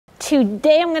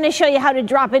Today I'm going to show you how to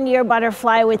drop into your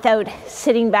butterfly without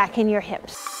sitting back in your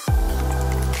hips.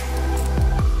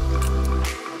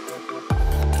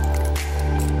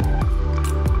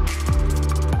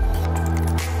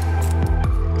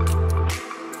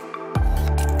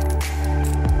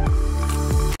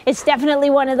 It's definitely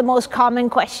one of the most common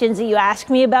questions that you ask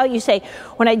me about. You say,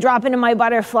 when I drop into my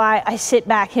butterfly, I sit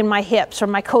back in my hips, or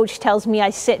my coach tells me I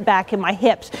sit back in my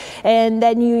hips. And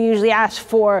then you usually ask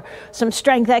for some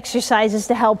strength exercises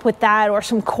to help with that, or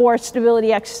some core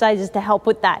stability exercises to help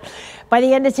with that. By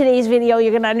the end of today's video,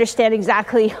 you're going to understand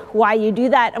exactly why you do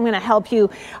that. I'm going to help you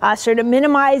sort of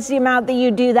minimize the amount that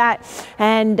you do that,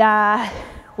 and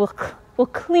we'll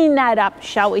clean that up,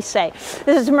 shall we say.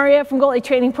 This is Maria from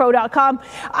goalietrainingpro.com.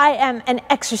 I am an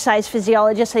exercise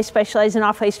physiologist. I specialize in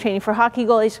off-ice training for hockey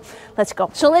goalies. Let's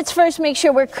go. So let's first make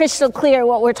sure we're crystal clear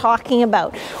what we're talking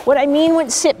about. What I mean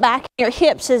when sit back in your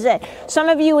hips is that some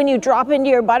of you, when you drop into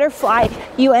your butterfly,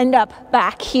 you end up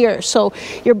back here. So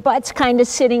your butt's kind of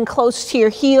sitting close to your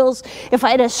heels. If I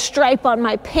had a stripe on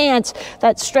my pants,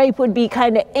 that stripe would be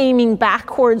kind of aiming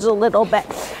backwards a little bit.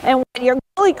 And what your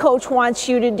goalie coach wants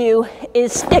you to do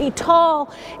is stay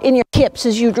tall in your hips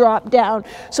as you drop down,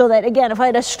 so that, again, if I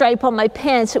had a stripe on my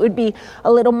pants, it would be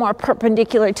a little more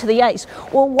perpendicular to the ice.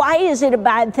 Well, why is it a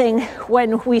bad thing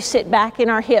when we sit back in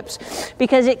our hips?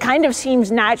 Because it kind of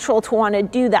seems natural to want to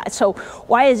do that. So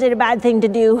why is it a bad thing to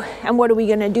do, and what are we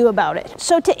going to do about it?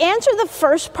 So to answer the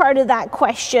first part of that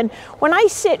question, when I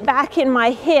sit back in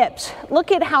my hips,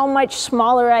 look at how much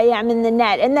smaller I am in the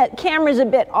net. And that camera's a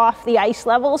bit off the ice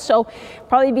level, so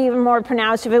probably be even more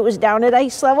pronounced if it was down at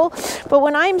ice level. But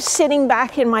when I'm sitting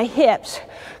back in my hips,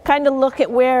 kind of look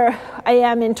at where I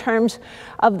am in terms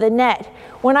of the net.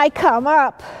 When I come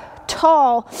up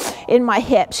tall in my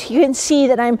hips, you can see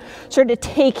that I'm sort of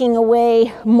taking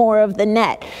away more of the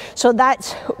net. So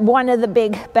that's one of the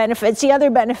big benefits. The other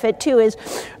benefit too is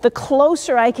the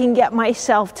closer I can get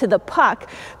myself to the puck,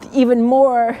 even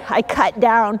more I cut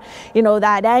down,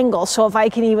 that angle. So if I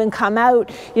can even come out,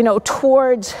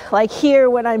 towards, like here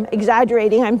when I'm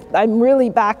exaggerating, I'm really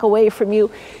back away from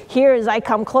you. Here, as I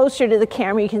come closer to the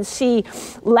camera, you can see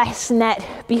less net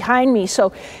behind me.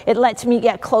 So it lets me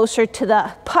get closer to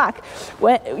the puck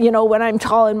when I'm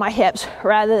tall in my hips,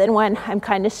 rather than when I'm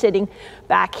kind of sitting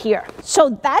back here.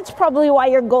 So that's probably why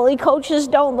your goalie coaches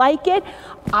don't like it.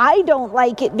 I don't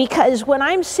like it because when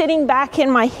I'm sitting back in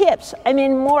my hips, I'm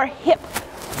in more hip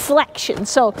flexion.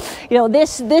 So,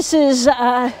 this is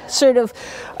sort of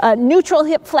neutral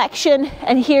hip flexion,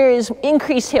 and here is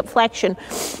increased hip flexion.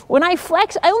 When I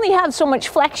flex, I only have so much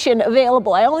flexion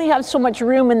available. I only have so much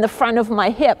room in the front of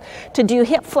my hip to do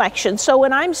hip flexion. So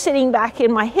when I'm sitting back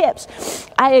in my hips,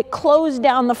 I close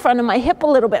down the front of my hip a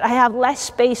little bit. I have less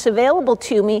space available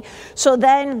to me. So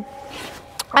then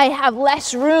I have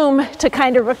less room to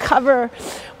kind of recover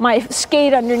my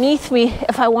skate underneath me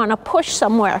if I want to push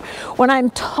somewhere. When I'm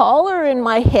taller in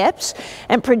my hips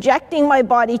and projecting my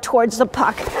body towards the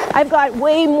puck, I've got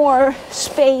way more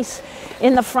space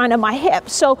in the front of my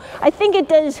hips. So I think it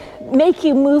does make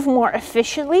you move more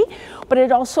efficiently, but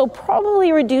it also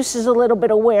probably reduces a little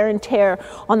bit of wear and tear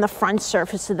on the front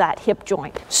surface of that hip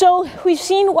joint. So we've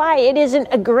seen why it isn't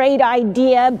a great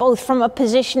idea, both from a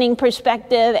positioning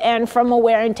perspective and from a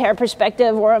wear and tear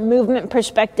perspective, or a movement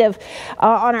perspective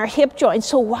on our hip joints.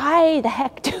 So why the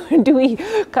heck do we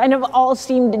kind of all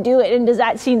seem to do it? And does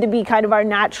that seem to be kind of our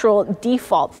natural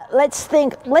default? Let's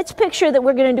picture that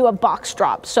we're going to do a box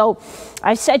drop. So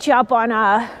I set you up on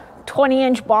a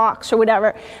 20-inch box or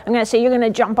whatever. I'm going to say you're going to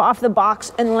jump off the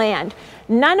box and land.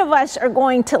 None of us are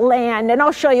going to land, and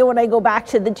I'll show you when I go back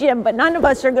to the gym, but none of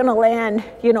us are going to land,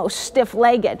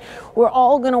 stiff-legged. We're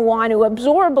all going to want to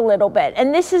absorb a little bit.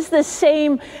 And this is the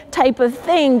same type of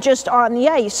thing, just on the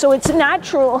ice. So it's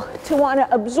natural to want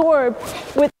to absorb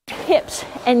with hips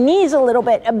and knees a little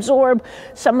bit, absorb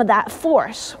some of that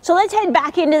force. So let's head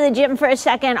back into the gym for a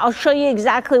second. I'll show you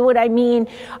exactly what I mean.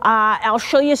 I'll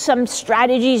show you some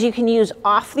strategies you can use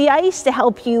off the ice to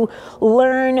help you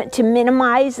learn to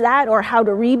minimize that, or how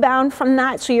to rebound from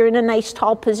that, so you're in a nice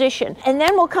tall position. And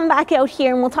then we'll come back out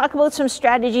here and we'll talk about some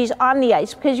strategies on the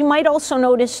ice, because you might also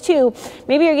notice too,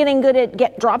 maybe you're getting good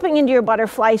at dropping into your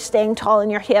butterfly, staying tall in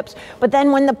your hips, but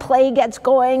then when the play gets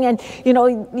going and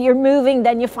you're moving,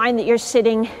 then you find that you're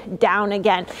sitting down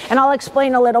again. And I'll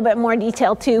explain a little bit more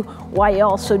detail too why you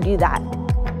also do that.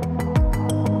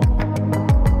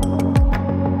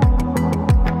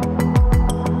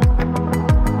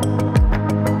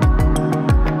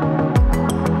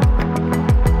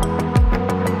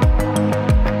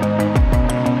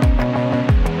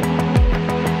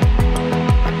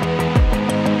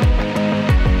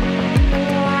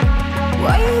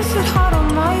 Why is it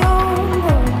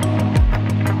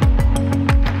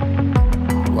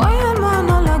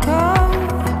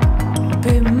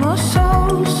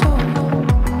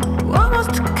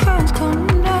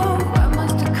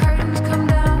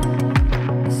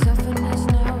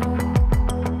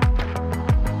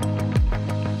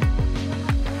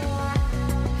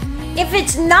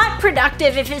it's not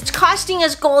productive, if it's costing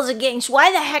us goals against, why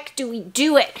the heck do we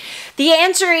do it? The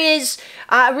answer is,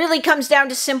 really comes down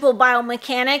to simple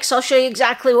biomechanics. I'll show you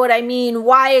exactly what I mean,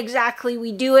 why exactly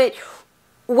we do it,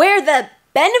 where the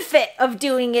benefit of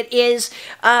doing it is,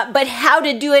 but how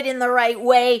to do it in the right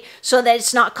way so that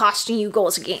it's not costing you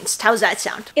goals against. How's that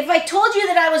sound? If I told you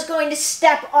that I was going to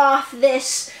step off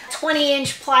this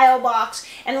 20-inch plyo box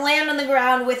and land on the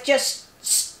ground with just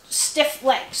stiff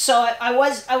legs, so I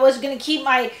was going to keep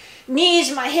my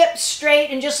knees, my hips straight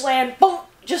and just land, boom,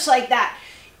 just like that.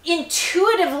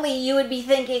 Intuitively, you would be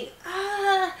thinking,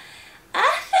 I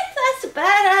think that's a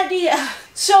bad idea.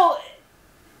 So,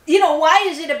 you know, why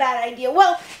is it a bad idea?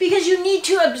 Well, because you need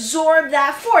to absorb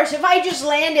that force. If I just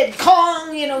landed,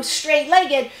 Kong, you know,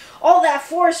 straight-legged, all that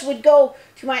force would go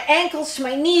to my ankles, to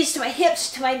my knees, to my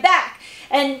hips, to my back.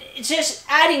 And it's just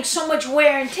adding so much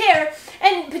wear and tear,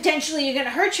 and potentially you're going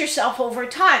to hurt yourself over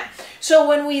time. So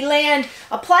when we land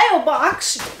a plyo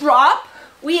box drop,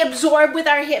 we absorb with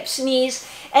our hips, knees,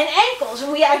 and ankles.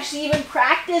 And we actually even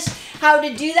practice how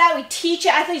to do that. We teach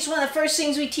athletes, one of the first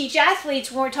things we teach athletes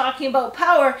when we're talking about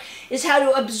power is how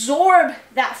to absorb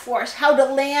that force, how to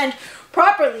land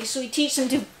properly. So we teach them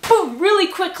to, boom,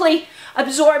 really quickly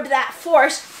absorb that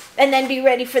force and then be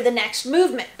ready for the next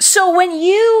movement. So when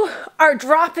you are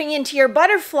dropping into your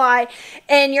butterfly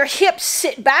and your hips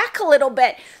sit back a little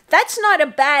bit, that's not a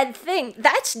bad thing.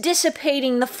 That's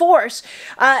dissipating the force.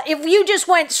 If you just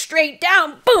went straight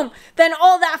down, boom, then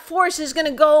all that force is going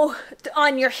to go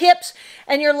on your hips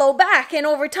and your low back. And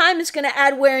over time, it's going to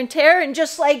add wear and tear. And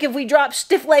just like if we drop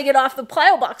stiff-legged off the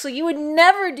plyo box, so you would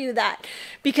never do that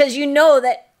because you know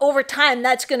that over time,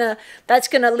 that's gonna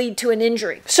lead to an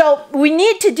injury. So we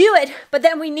need to do it, but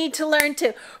then we need to learn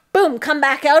to, boom, come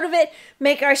back out of it,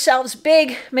 make ourselves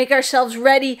big, make ourselves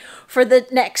ready for the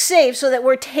next save so that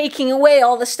we're taking away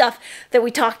all the stuff that we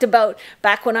talked about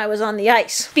back when I was on the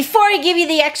ice. Before I give you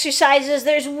the exercises,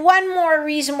 there's one more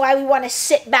reason why we want to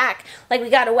sit back like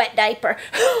we got a wet diaper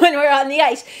when we're on the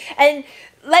ice. And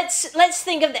let's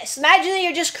think of this. Imagine that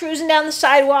you're just cruising down the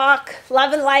sidewalk,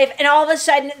 loving life, and all of a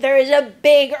sudden there is a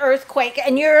big earthquake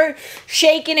and you're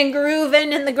shaking and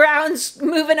grooving and the ground's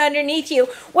moving underneath you.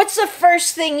 What's the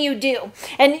first thing you do?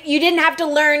 And you didn't have to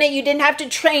learn it, you didn't have to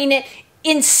train it.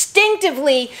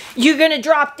 Instinctively, you're going to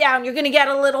drop down. You're going to get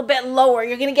a little bit lower.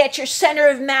 You're going to get your center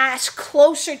of mass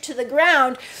closer to the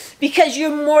ground because you're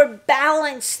more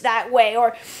balanced that way.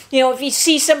 Or, you know, if you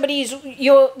see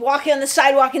you're walking on the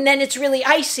sidewalk and then it's really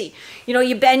icy, you know,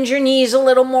 you bend your knees a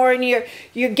little more and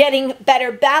you're getting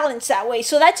better balance that way.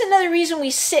 So that's another reason we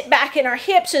sit back in our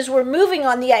hips as we're moving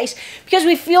on the ice, because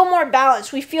we feel more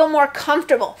balanced. We feel more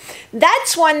comfortable.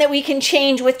 That's one that we can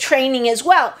change with training as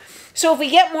well. So if we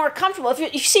get more comfortable, if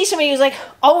you see somebody who's like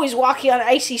always walking on an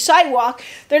icy sidewalk,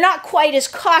 they're not quite as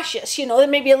cautious. You know, they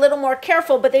may be a little more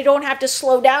careful, but they don't have to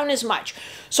slow down as much.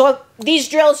 So these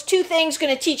drills, two things,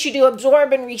 going to teach you to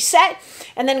absorb and reset,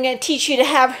 and then going to teach you to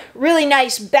have really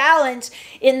nice balance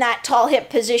in that tall hip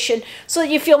position so that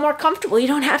you feel more comfortable. You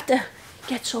don't have to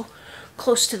get so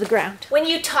close to the ground. When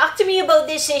you talk to me about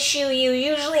this issue, you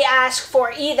usually ask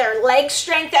for either leg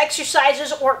strength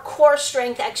exercises or core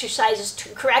strength exercises to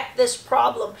correct this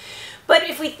problem. But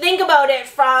if we think about it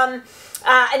from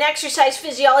an exercise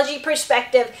physiology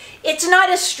perspective, it's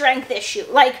not a strength issue.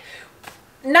 Like,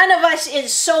 none of us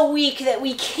is so weak that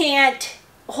we can't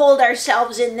hold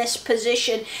ourselves in this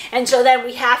position, and so then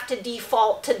we have to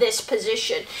default to this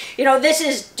position. You know, this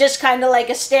is just kind of like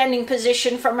a standing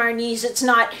position from our knees. It's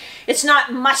not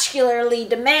muscularly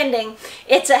demanding.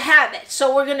 It's a habit.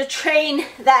 So we're going to train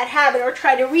that habit or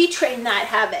try to retrain that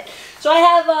habit. So I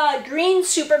have a green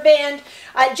super band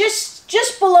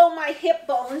just below my hip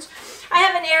bones. I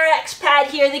have an AirX pad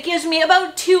here that gives me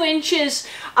about 2 inches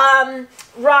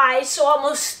rise, so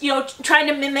almost, you know, trying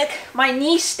to mimic my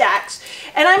knee stacks.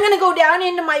 And I'm going to go down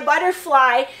into my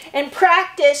butterfly and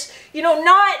practice, you know,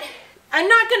 I'm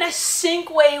not going to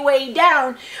sink way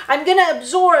down. I'm going to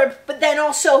absorb, but then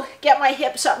also get my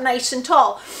hips up nice and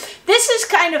tall. This is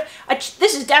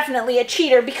this is definitely a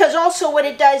cheater, because also what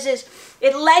it does is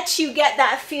it lets you get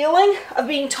that feeling of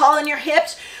being tall in your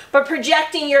hips, but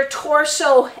projecting your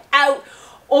torso out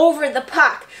over the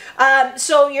puck.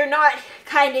 So you're not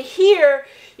kind of here,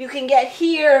 you can get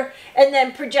here and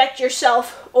then project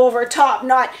yourself over top,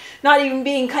 not even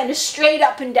being kind of straight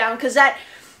up and down, because that,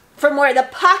 from where the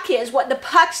puck is, what the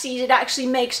puck sees, it actually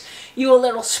makes you a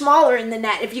little smaller in the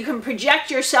net. If you can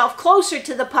project yourself closer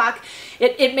to the puck,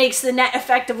 it makes the net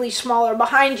effectively smaller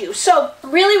behind you. So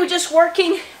really we're just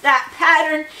working that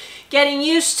pattern, getting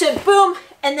used to boom,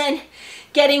 and then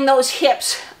getting those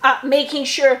hips up, making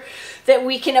sure that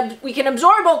we can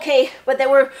absorb okay, but that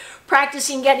we're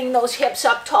practicing getting those hips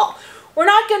up tall. We're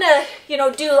not gonna,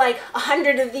 do like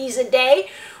 100 of these a day.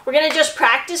 We're gonna just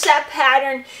practice that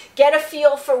pattern, get a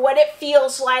feel for what it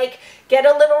feels like, get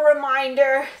a little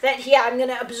reminder that, yeah, I'm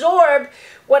gonna absorb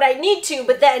what I need to,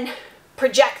 but then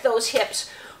project those hips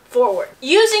forward.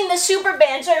 Using the super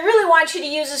band, so I really want you to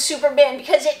use a super band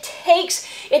because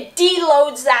it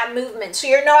deloads that movement. So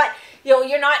you're not,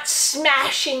 you're not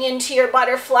smashing into your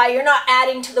butterfly, you're not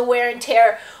adding to the wear and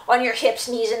tear on your hips,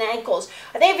 knees, and ankles.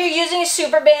 I think if you're using a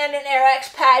super band and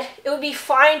RX pad, it would be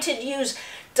fine to use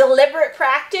deliberate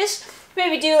practice.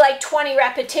 Maybe do like 20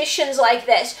 repetitions like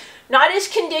this. Not as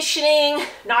conditioning,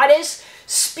 not as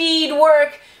speed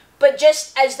work, but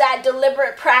just as that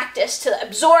deliberate practice to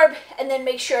absorb and then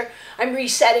make sure I'm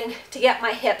resetting to get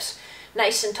my hips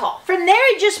nice and tall. From there,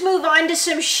 I just move on to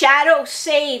some shadow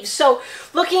saves. So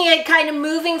looking at kind of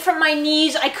moving from my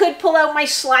knees, I could pull out my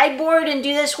slide board and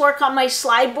do this work on my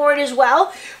slide board as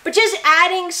well, but just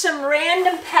adding some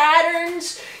random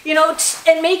patterns,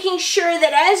 and making sure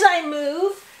that as I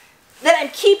move, that I'm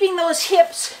keeping those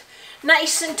hips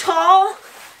nice and tall,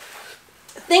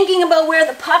 thinking about where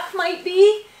the puck might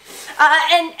be,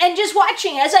 and just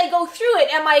watching as I go through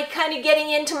it. Am I kind of getting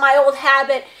into my old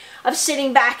habit of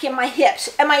sitting back in my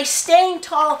hips? Am I staying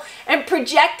tall and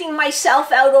projecting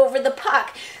myself out over the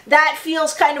puck? That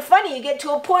feels kind of funny. You get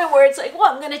to a point where it's like,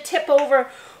 well, I'm going to tip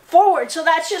over forward. So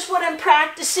that's just what I'm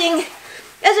practicing as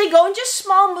I go, in just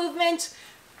small movements.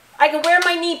 I can wear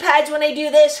my knee pads when I do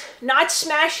this, not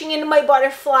smashing into my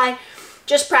butterfly,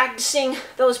 just practicing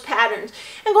those patterns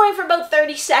and going for about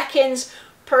 30 seconds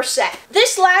per set.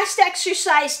 This last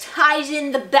exercise ties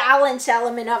in the balance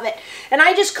element of it, and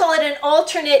I just call it an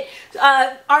alternate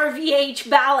RVH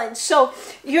balance. So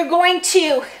you're going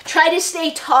to try to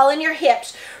stay tall in your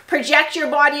hips, project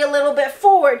your body a little bit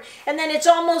forward, and then it's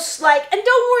almost like, and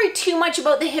don't worry too much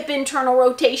about the hip internal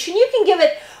rotation. You can give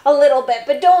it a little bit,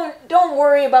 but don't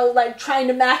worry about like trying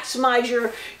to maximize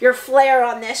your flare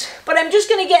on this. But I'm just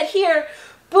going to get here,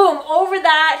 boom, over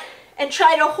that, and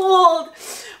try to hold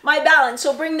my balance.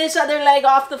 So bring this other leg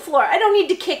off the floor. I don't need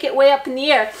to kick it way up in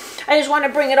the air. I just want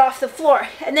to bring it off the floor.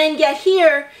 And then get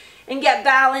here and get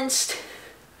balanced,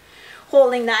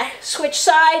 holding that. Switch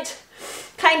sides,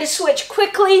 kind of switch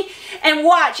quickly, and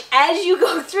watch as you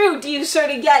go through, do you sort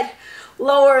of get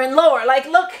lower and lower? Like,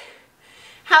 look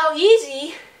how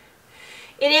easy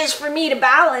it is for me to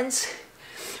balance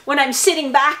when I'm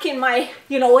sitting back in my,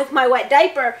 with my wet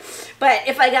diaper. But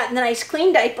if I got the nice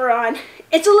clean diaper on,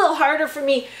 it's a little harder for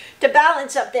me to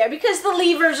balance up there because the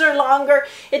levers are longer.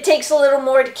 It takes a little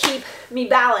more to keep me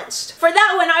balanced. For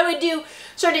that one, I would do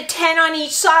sort of 10 on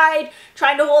each side,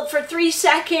 trying to hold for 3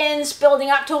 seconds, building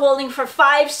up to holding for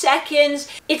 5 seconds.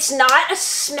 It's not a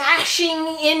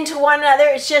smashing into one another.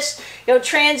 It's just,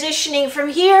 transitioning from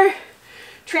here,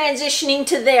 transitioning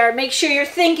to there. Make sure you're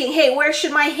thinking, hey, where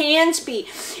should my hands be?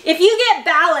 If you get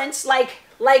balanced like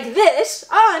this,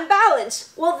 I'm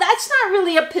balanced. Well, that's not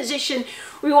really a position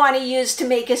we want to use to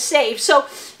make a save. So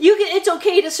it's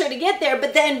okay to sort of get there,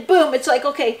 but then boom, it's like,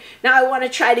 okay, now I want to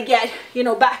try to get,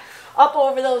 back up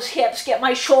over those hips, get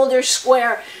my shoulders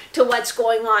square to what's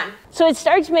going on. So it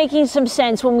starts making some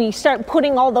sense when we start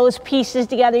putting all those pieces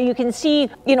together. You can see,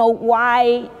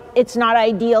 why it's not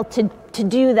ideal to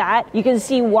do that. You can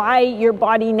see why your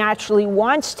body naturally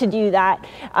wants to do that,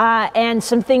 and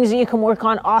some things that you can work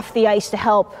on off the ice to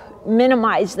help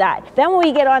minimize that. Then when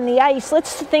we get on the ice,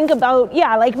 let's think about,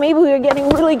 like maybe we're getting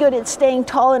really good at staying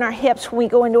tall in our hips when we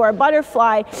go into our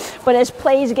butterfly, but as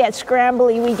plays get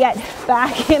scrambly, we get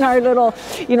back in our little,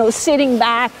 sitting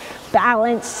back,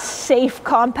 balanced, safe,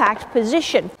 compact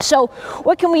position. So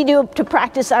what can we do to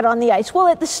practice that on the ice? Well,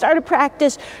 at the start of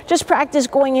practice, just practice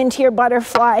going into your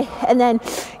butterfly and then,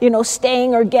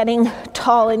 staying or getting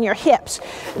tall in your hips.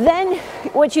 Then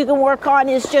what you can work on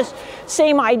is just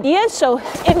same idea. So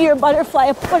into your butterfly,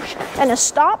 a push and a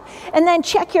stop, and then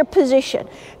check your position.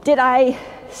 Did I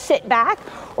sit back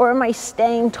or am I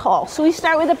staying tall? So we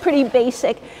start with a pretty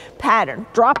basic pattern.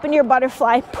 Drop in your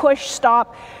butterfly, push,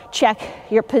 stop, check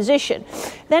your position.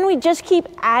 Then we just keep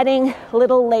adding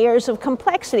little layers of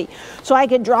complexity. So I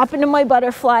could drop into my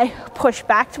butterfly, push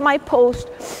back to my post,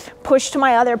 push to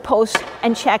my other post,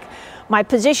 and check my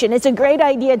position. It's a great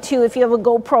idea too, if you have a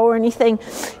GoPro or anything,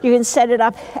 you can set it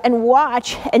up and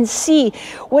watch and see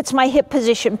what's my hip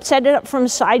position. Set it up from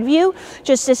side view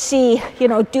just to see,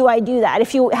 do I do that?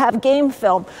 If you have game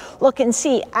film, look and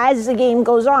see as the game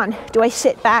goes on, do I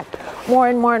sit back more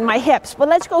and more in my hips? But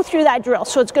let's go through that drill.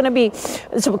 So it's going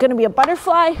to be a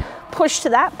butterfly, push to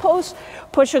that post,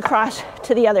 push across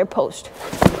to the other post.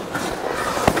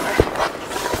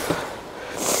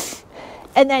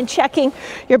 and then checking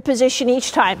your position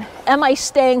each time. Am I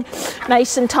staying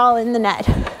nice and tall in the net?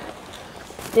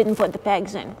 Didn't put the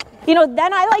pegs in. You know,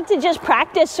 then I like to just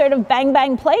practice sort of bang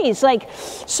bang plays. Like,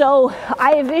 so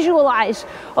I visualize,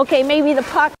 okay, maybe the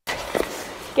puck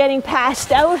getting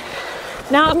passed out.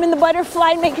 Now I'm in the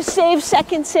butterfly, make a save,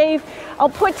 second save. I'll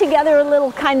put together a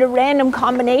little kind of random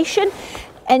combination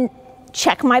and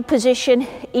check my position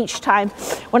each time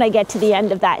when I get to the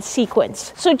end of that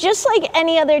sequence. So just like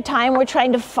any other time we're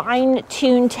trying to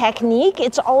fine-tune technique,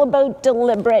 it's all about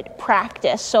deliberate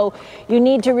practice. So you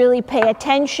need to really pay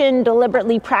attention,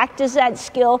 deliberately practice that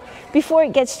skill before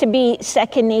it gets to be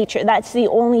second nature. That's the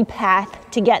only path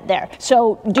to get there.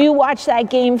 So do watch that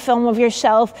game film of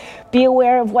yourself, be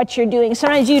aware of what you're doing.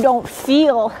 Sometimes you don't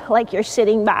feel like you're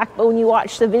sitting back, but when you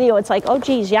watch the video, it's like, oh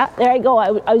geez, yeah, there I go,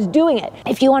 I was doing it.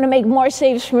 If you want to make more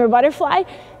saves from your butterfly,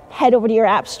 head over to your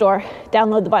app store,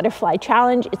 download the Butterfly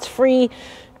Challenge. It's free.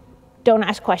 Don't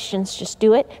ask questions, just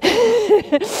do it.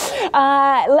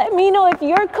 Let me know if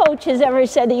your coach has ever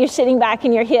said that you're sitting back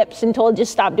in your hips and told you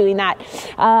stop doing that.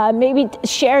 Maybe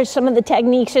share some of the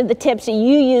techniques or the tips that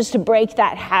you use to break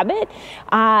that habit,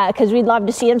 because we'd love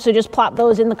to see them. So just plop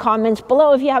those in the comments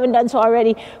below if you haven't done so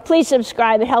already. Please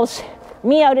subscribe. It helps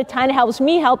me out a ton. It helps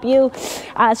me help you.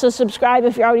 So subscribe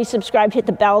if you're already subscribed. Hit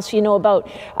the bell so you know about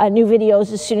new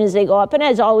videos as soon as they go up. And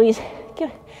as always,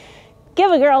 give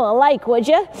a girl a like, would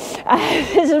you?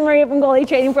 This is Maria from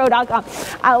goalietrainingpro.com.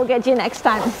 I will get you next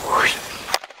time.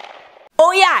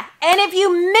 Oh yeah, and if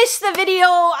you missed the video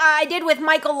I did with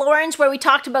Michael Lawrence where we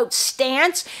talked about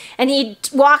stance, and he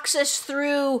walks us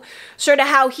through sort of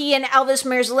how he and Elvis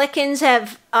Merzlikins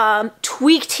have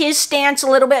tweaked his stance a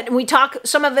little bit, and we talk,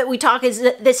 some of it we talk is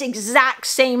this exact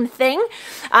same thing,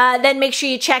 then make sure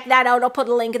you check that out. I'll put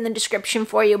a link in the description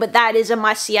for you, but that is a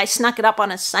must-see. I snuck it up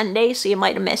on a Sunday, so you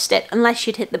might have missed it, unless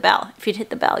you'd hit the bell. If you'd hit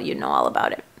the bell, you'd know all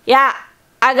about it. Yeah,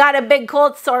 I got a big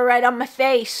cold sore right on my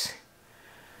face.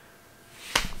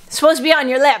 It's supposed to be on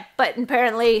your lip, but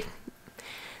apparently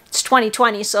it's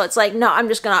 2020, so it's like, no, I'm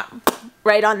just gonna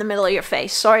right on the middle of your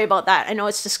face. Sorry about that. I know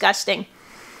it's disgusting.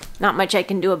 Not much I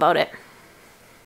can do about it.